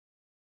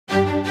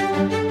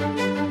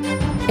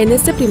En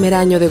este primer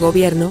año de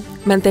gobierno,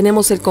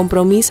 mantenemos el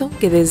compromiso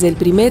que desde el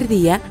primer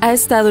día ha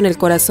estado en el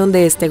corazón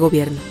de este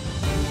gobierno.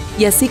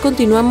 Y así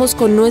continuamos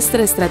con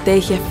nuestra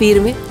estrategia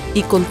firme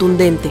y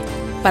contundente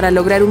para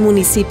lograr un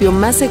municipio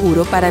más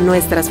seguro para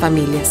nuestras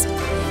familias,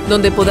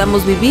 donde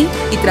podamos vivir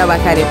y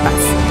trabajar en paz.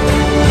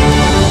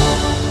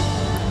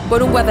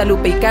 Por un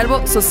Guadalupe y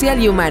Calvo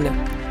social y humano.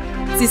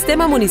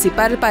 Sistema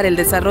Municipal para el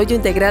Desarrollo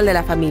Integral de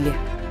la Familia.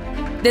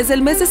 Desde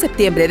el mes de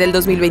septiembre del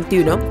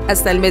 2021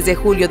 hasta el mes de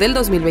julio del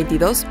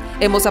 2022,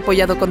 hemos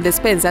apoyado con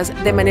despensas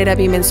de manera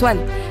bimensual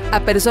a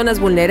personas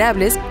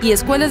vulnerables y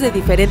escuelas de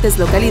diferentes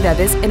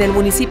localidades en el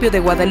municipio de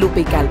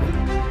Guadalupe y Calvo.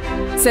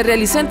 Se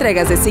realizó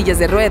entregas de sillas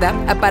de rueda,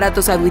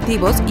 aparatos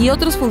auditivos y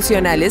otros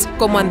funcionales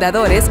como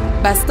andadores,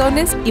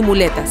 bastones y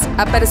muletas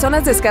a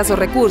personas de escasos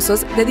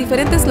recursos de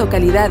diferentes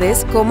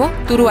localidades como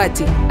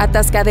Turuachi,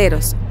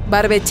 Atascaderos,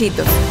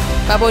 Barbechitos,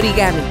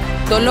 Pavorigami,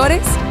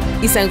 Dolores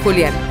y San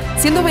Julián,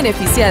 siendo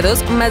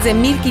beneficiados más de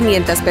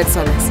 1,500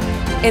 personas.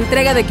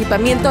 Entrega de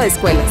equipamiento a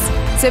escuelas.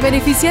 Se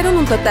beneficiaron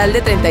un total de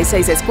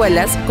 36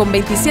 escuelas con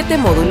 27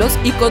 módulos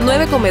y con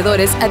 9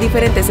 comedores a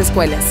diferentes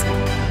escuelas.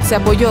 Se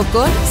apoyó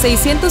con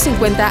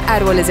 650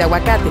 árboles de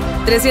aguacate,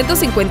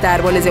 350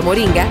 árboles de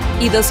moringa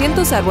y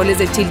 200 árboles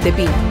de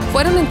chiltepín.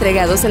 Fueron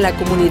entregados en la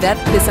comunidad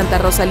de Santa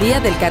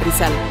Rosalía del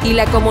Carrizal y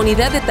la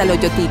comunidad de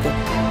Taloyotito.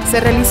 Se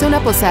realizó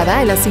una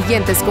posada en las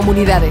siguientes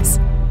comunidades: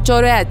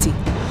 Choroachi,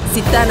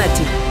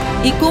 Citanachi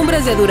y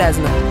Cumbres de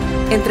Durazno,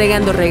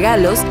 entregando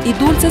regalos y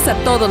dulces a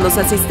todos los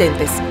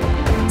asistentes.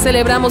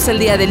 Celebramos el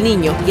Día del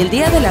Niño y el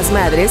Día de las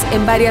Madres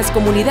en varias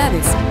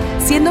comunidades,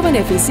 siendo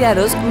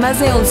beneficiados más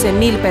de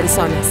 11,000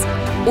 personas.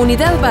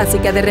 Unidad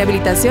básica de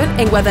rehabilitación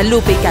en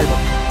Guadalupe y Calvo.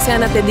 Se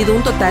han atendido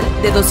un total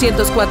de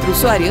 204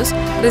 usuarios,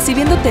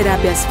 recibiendo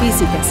terapias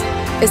físicas,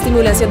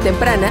 estimulación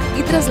temprana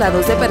y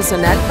traslados de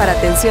personal para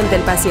atención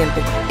del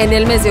paciente. En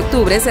el mes de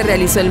octubre se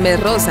realizó el mes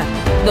rosa,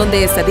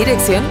 donde esta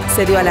dirección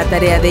se dio a la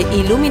tarea de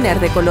iluminar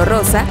de color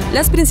rosa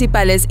las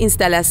principales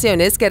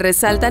instalaciones que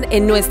resaltan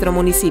en nuestro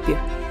municipio.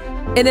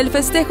 En el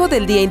festejo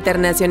del Día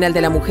Internacional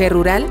de la Mujer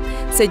Rural,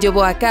 se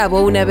llevó a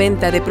cabo una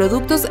venta de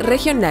productos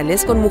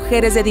regionales con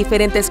mujeres de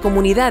diferentes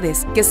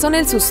comunidades, que son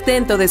el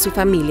sustento de su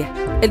familia.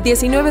 El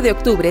 19 de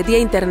octubre, Día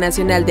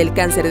Internacional del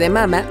Cáncer de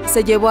Mama,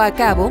 se llevó a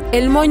cabo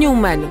el Moño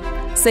Humano.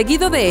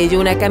 Seguido de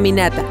ello, una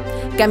caminata,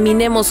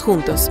 Caminemos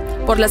Juntos,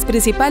 por las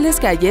principales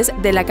calles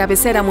de la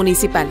cabecera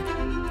municipal.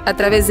 A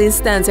través de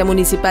Instancia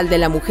Municipal de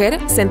la Mujer,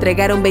 se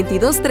entregaron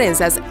 22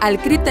 trenzas al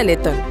CRIT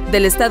Teletón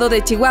del estado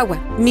de Chihuahua,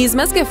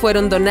 mismas que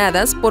fueron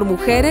donadas por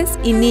mujeres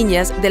y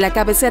niñas de la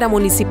cabecera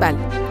municipal.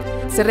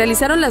 Se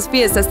realizaron las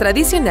fiestas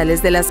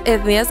tradicionales de las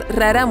etnias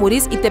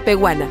Rarámuris y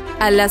Tepehuana,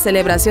 a la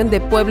celebración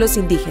de pueblos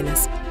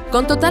indígenas,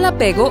 con total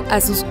apego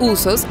a sus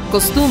usos,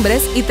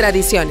 costumbres y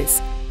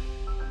tradiciones.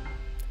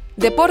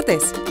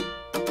 Deportes.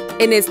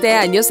 En este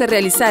año se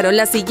realizaron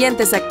las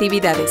siguientes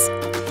actividades: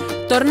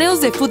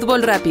 torneos de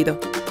fútbol rápido,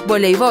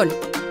 voleibol,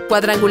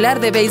 cuadrangular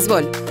de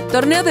béisbol,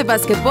 torneo de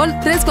básquetbol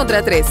 3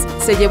 contra 3.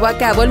 Se llevó a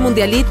cabo el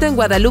Mundialito en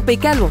Guadalupe y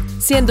Calvo,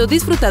 siendo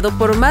disfrutado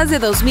por más de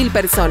 2,000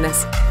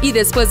 personas. Y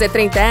después de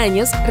 30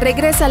 años,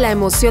 regresa la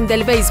emoción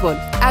del béisbol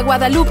a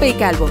Guadalupe y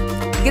Calvo,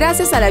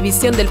 gracias a la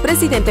visión del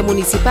presidente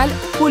municipal,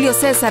 Julio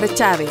César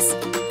Chávez.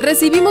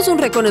 Recibimos un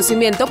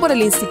reconocimiento por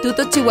el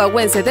Instituto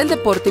Chihuahuense del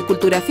Deporte y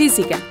Cultura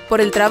Física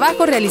por el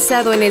trabajo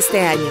realizado en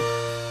este año.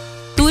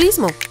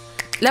 Turismo.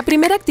 La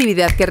primera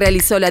actividad que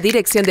realizó la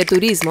Dirección de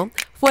Turismo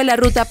fue la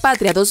Ruta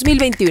Patria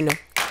 2021,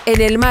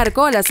 en el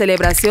marco a la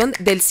celebración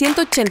del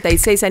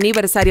 186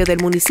 aniversario del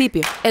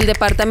municipio. El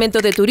Departamento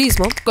de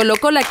Turismo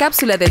colocó la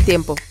cápsula del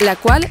tiempo, la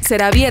cual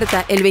será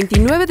abierta el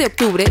 29 de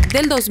octubre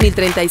del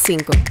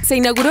 2035. Se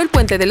inauguró el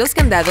Puente de los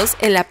Candados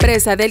en la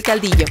Presa del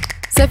Caldillo.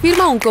 Se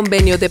firma un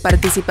convenio de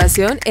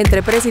participación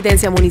entre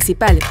Presidencia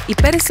Municipal y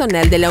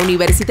personal de la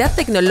Universidad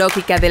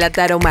Tecnológica de la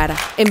Tarahumara,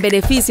 en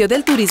beneficio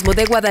del turismo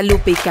de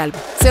Guadalupe y Calvo.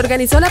 Se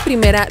organizó la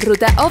primera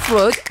ruta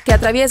off-road que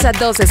atraviesa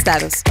 2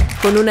 estados,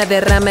 con una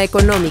derrama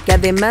económica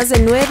de más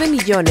de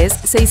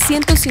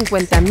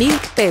 9,650,000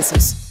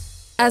 pesos.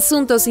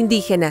 Asuntos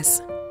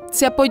indígenas.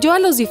 Se apoyó a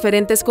las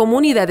diferentes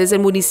comunidades del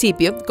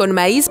municipio con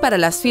maíz para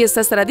las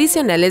fiestas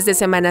tradicionales de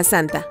Semana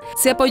Santa.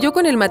 Se apoyó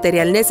con el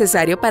material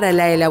necesario para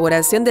la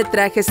elaboración de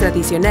trajes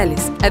tradicionales,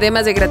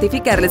 además de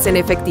gratificarles en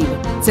efectivo.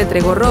 Se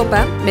entregó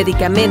ropa,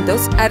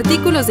 medicamentos,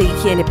 artículos de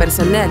higiene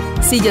personal,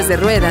 sillas de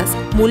ruedas,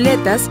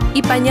 muletas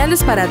y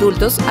pañales para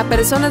adultos a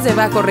personas de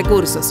bajos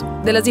recursos,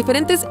 de las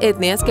diferentes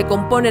etnias que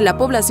componen la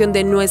población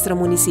de nuestro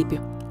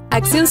municipio.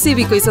 Acción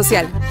cívico y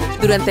social.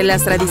 Durante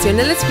las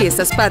tradicionales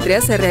fiestas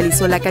patrias se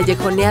realizó la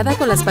callejoneada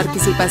con las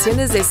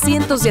participaciones de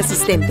cientos de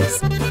asistentes.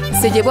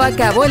 Se llevó a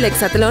cabo el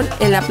hexatlón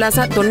en la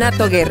Plaza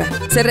Donato Guerra.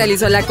 Se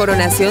realizó la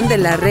coronación de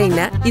la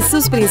reina y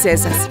sus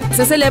princesas.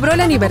 Se celebró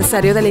el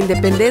aniversario de la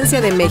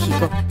independencia de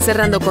México,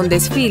 cerrando con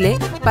desfile,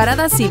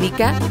 parada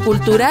cívica,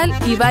 cultural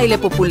y baile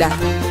popular.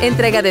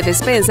 Entrega de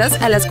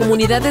despensas a las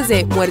comunidades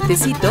de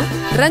Muertecito,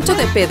 Rancho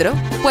de Pedro,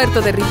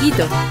 Puerto de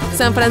Rillito,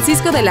 San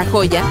Francisco de la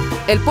Joya,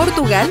 El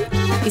Portugal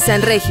y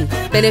San Regi,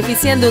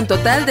 beneficiando un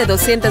total de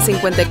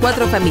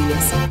 254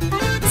 familias.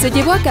 se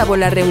llevó a cabo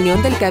la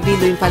reunión del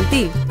Cabildo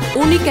Infantil,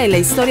 única en la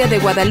historia de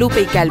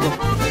Guadalupe y Calvo.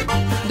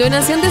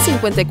 Donación de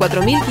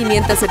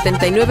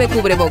 54.579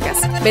 cubrebocas,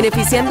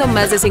 beneficiando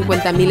más de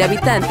 50.000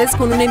 habitantes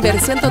con una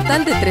inversión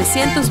total de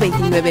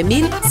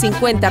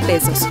 329.050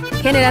 pesos.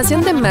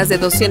 Generación de más de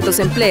 200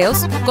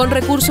 empleos con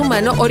recurso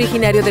humano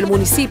originario del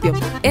municipio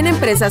en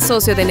empresas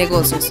socio de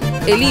negocios,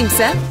 el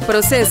IMSA,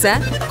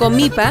 Procesa,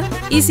 Comipa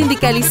y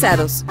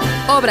sindicalizados.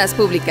 Obras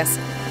públicas.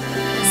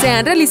 Se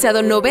han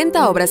realizado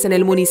 90 obras en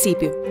el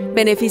municipio,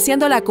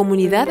 beneficiando a la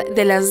comunidad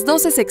de las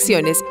 12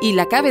 secciones y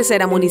la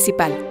cabecera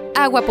municipal.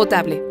 Agua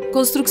potable.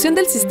 Construcción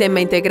del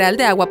sistema integral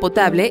de agua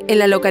potable en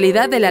la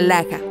localidad de La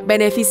Laja,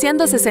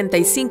 beneficiando a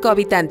 65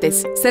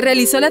 habitantes. Se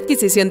realizó la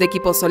adquisición de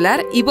equipo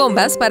solar y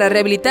bombas para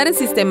rehabilitar el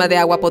sistema de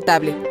agua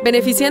potable,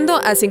 beneficiando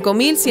a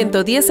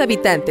 5.110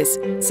 habitantes.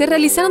 Se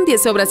realizaron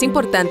 10 obras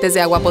importantes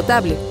de agua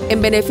potable,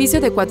 en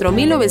beneficio de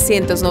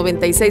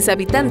 4.996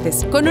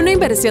 habitantes, con una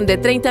inversión de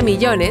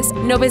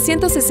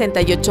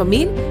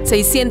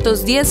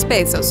 30.968.610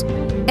 pesos.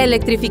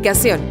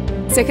 Electrificación.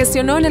 Se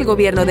gestionó en el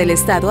gobierno del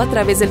estado a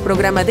través del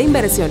programa de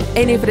inversión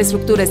en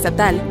infraestructura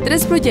estatal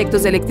 3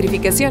 proyectos de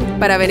electrificación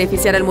para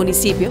beneficiar al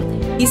municipio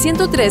y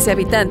 113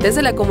 habitantes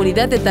de la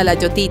comunidad de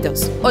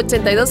Talayotitos,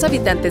 82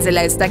 habitantes de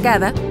La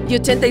Estacada y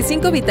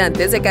 85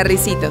 habitantes de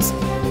Carricitos,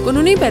 con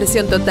una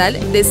inversión total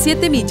de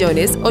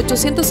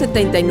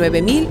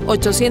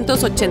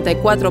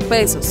 7.879.884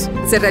 pesos.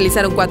 Se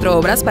realizaron 4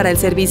 obras para el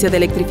servicio de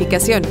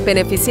electrificación,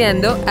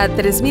 beneficiando a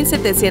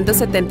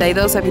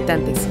 3.772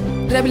 habitantes.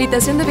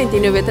 Rehabilitación de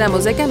 29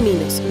 tramos de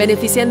caminos,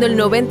 beneficiando el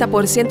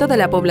 90% de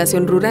la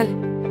población rural.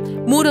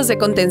 Muros de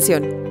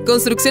contención.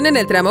 Construcción en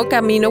el tramo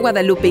Camino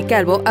Guadalupe y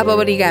Calvo a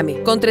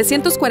Baborigame, con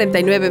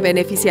 349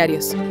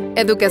 beneficiarios.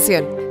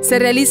 Educación. Se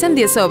realizan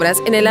 10 obras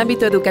en el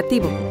ámbito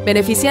educativo,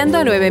 beneficiando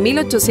a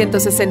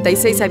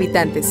 9.866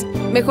 habitantes.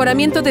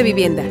 Mejoramiento de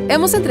vivienda.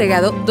 Hemos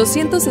entregado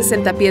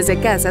 260 pies de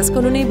casas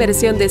con una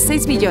inversión de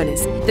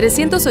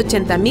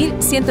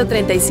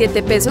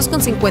 6.380.137 pesos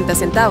con 50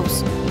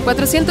 centavos.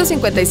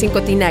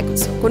 455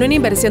 tinacos, con una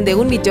inversión de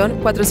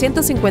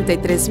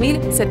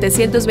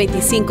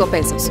 1.453.725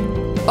 pesos.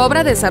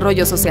 Obra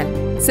Desarrollo Social.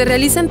 Se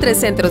realizan 3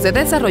 centros de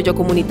desarrollo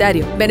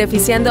comunitario,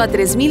 beneficiando a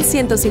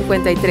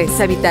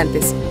 3.153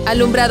 habitantes.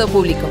 Alumbrado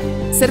público.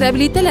 Se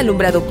rehabilita el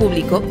alumbrado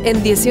público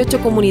en 18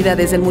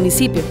 comunidades del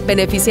municipio,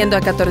 beneficiando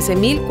a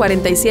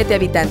 14.047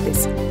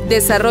 habitantes.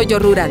 Desarrollo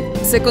rural.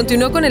 Se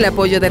continuó con el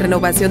apoyo de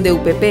renovación de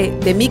UPP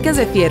de Micas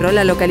de Fierro en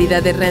la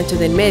localidad de Rancho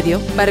del Medio,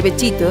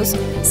 Barbechitos,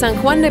 San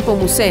Juan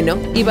Nepomuceno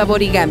y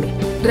Baborigame,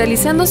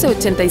 realizándose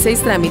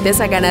 86 trámites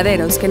a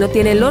ganaderos que no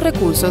tienen los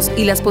recursos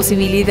y las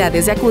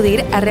posibilidades de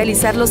acudir a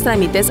realizar los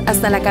trámites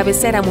hasta la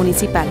cabecera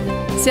municipal.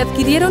 Se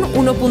adquirieron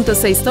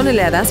 1.6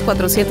 toneladas,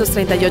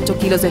 438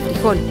 kilos de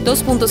frijol,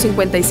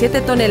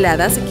 2.57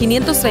 toneladas,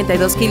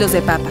 532 kilos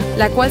de papa,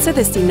 la cual se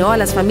destinó a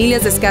las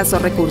familias de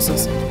escasos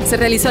recursos. Se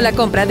realizó la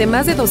compra de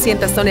más de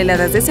 200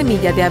 toneladas de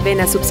semilla de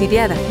avena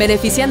subsidiada,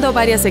 beneficiando a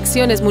varias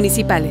secciones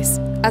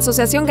municipales.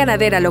 Asociación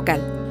Ganadera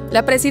Local.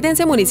 La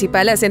presidencia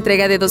municipal hace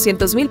entrega de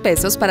 200.000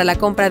 pesos para la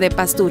compra de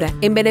pastura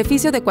en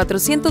beneficio de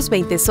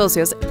 420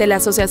 socios de la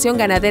Asociación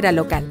Ganadera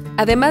Local,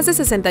 además de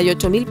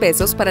 68.000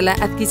 pesos para la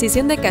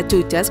adquisición de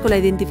cachuchas con la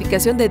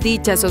identificación de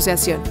dicha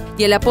asociación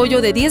y el apoyo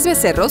de 10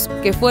 becerros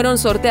que fueron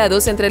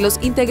sorteados entre los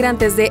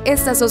integrantes de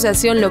esta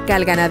asociación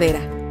local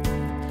ganadera.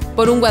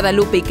 Por un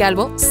Guadalupe y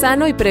Calvo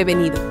sano y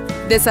prevenido.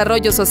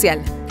 Desarrollo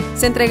social.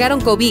 Se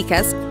entregaron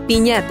cobijas,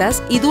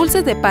 piñatas y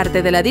dulces de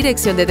parte de la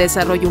Dirección de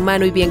Desarrollo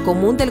Humano y Bien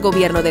Común del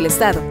Gobierno del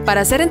Estado,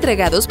 para ser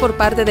entregados por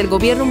parte del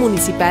Gobierno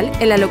Municipal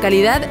en la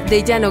localidad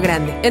de Llano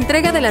Grande.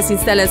 Entrega de las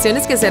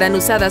instalaciones que serán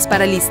usadas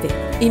para el ISSSTE.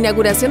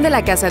 Inauguración de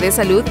la Casa de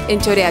Salud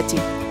en Choreachi.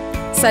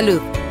 Salud.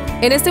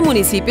 En este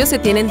municipio se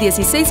tienen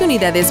 16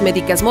 unidades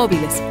médicas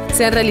móviles.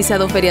 Se han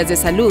realizado ferias de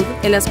salud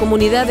en las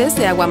comunidades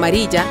de Agua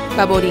Amarilla,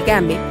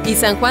 Baborigame y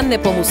San Juan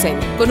Nepomuceno,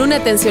 con una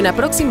atención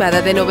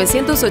aproximada de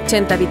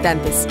 980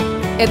 habitantes.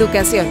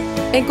 Educación.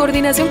 En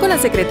coordinación con la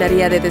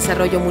Secretaría de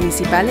Desarrollo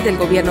Municipal del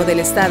Gobierno del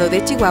Estado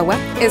de Chihuahua,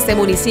 este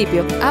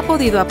municipio ha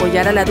podido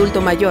apoyar al adulto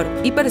mayor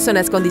y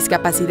personas con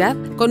discapacidad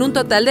con un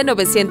total de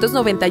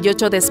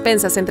 998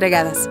 despensas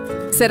entregadas.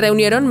 Se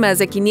reunieron más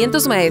de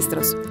 500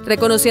 maestros,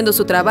 reconociendo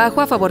su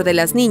trabajo a favor de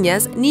las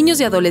niñas, niños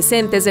y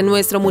adolescentes de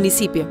nuestro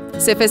municipio.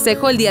 Se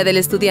festejó el Día del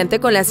Estudiante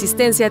con la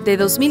asistencia de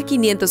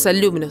 2.500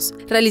 alumnos,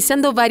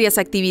 realizando varias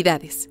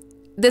actividades.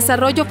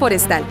 Desarrollo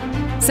forestal.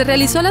 Se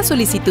realizó la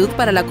solicitud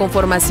para la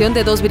conformación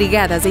de 2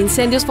 brigadas de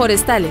incendios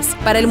forestales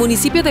para el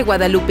municipio de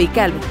Guadalupe y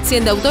Calvo,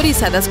 siendo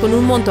autorizadas con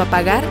un monto a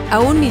pagar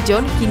a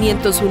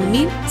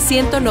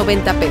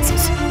 1.501.190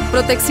 pesos.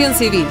 Protección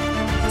civil.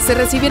 Se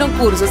recibieron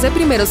cursos de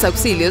primeros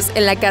auxilios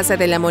en la Casa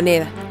de la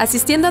Moneda,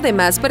 asistiendo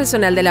además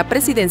personal de la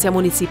Presidencia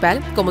Municipal,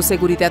 como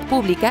Seguridad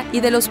Pública y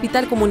del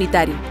Hospital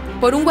Comunitario.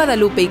 Por un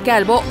Guadalupe y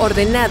Calvo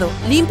ordenado,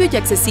 limpio y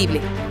accesible.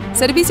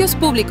 Servicios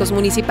públicos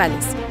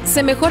municipales.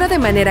 Se mejora de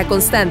manera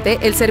constante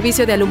el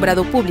servicio de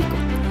alumbrado público.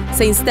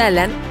 Se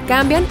instalan,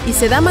 cambian y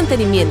se da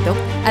mantenimiento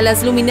a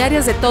las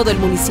luminarias de todo el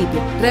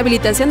municipio.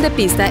 Rehabilitación de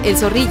pista El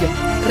Zorrillo,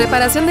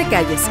 reparación de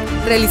calles,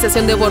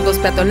 realización de bordos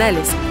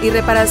peatonales y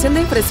reparación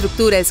de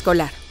infraestructura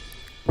escolar.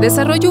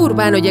 Desarrollo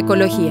urbano y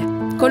ecología.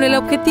 Con el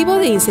objetivo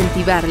de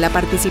incentivar la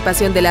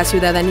participación de la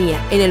ciudadanía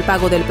en el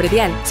pago del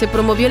predial, se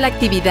promovió la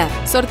actividad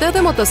sorteo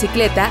de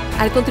motocicleta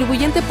al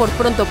contribuyente por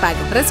pronto pago,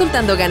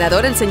 resultando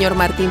ganador el señor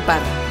Martín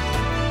Parra.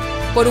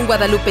 Por un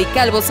Guadalupe y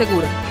Calvo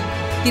seguro.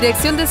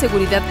 Dirección de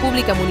Seguridad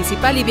Pública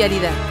Municipal y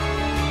Vialidad.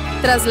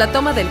 Tras la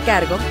toma del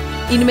cargo,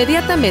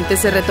 inmediatamente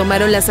se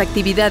retomaron las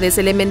actividades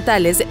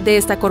elementales de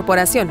esta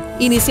corporación,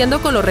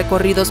 iniciando con los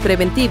recorridos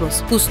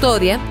preventivos,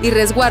 custodia y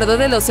resguardo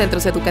de los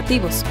centros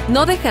educativos,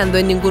 no dejando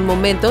en ningún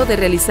momento de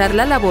realizar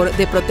la labor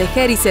de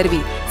proteger y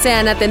servir. Se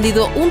han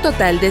atendido un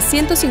total de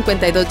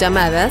 152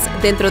 llamadas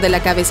dentro de la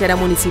cabecera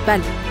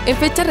municipal. En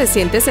fecha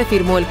reciente se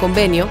firmó el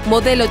convenio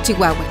Modelo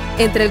Chihuahua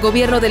entre el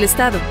gobierno del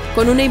estado,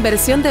 con una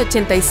inversión de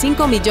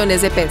 85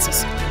 millones de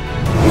pesos.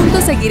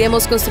 Juntos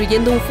seguiremos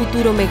construyendo un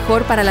futuro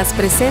mejor para las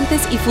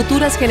presentes y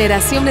futuras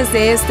generaciones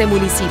de este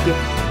municipio,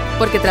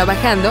 porque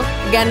trabajando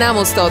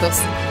ganamos todos.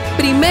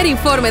 Primer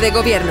informe de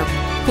gobierno.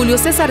 Julio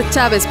César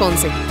Chávez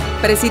Ponce,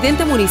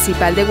 presidente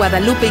municipal de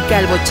Guadalupe y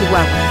Calvo,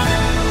 Chihuahua.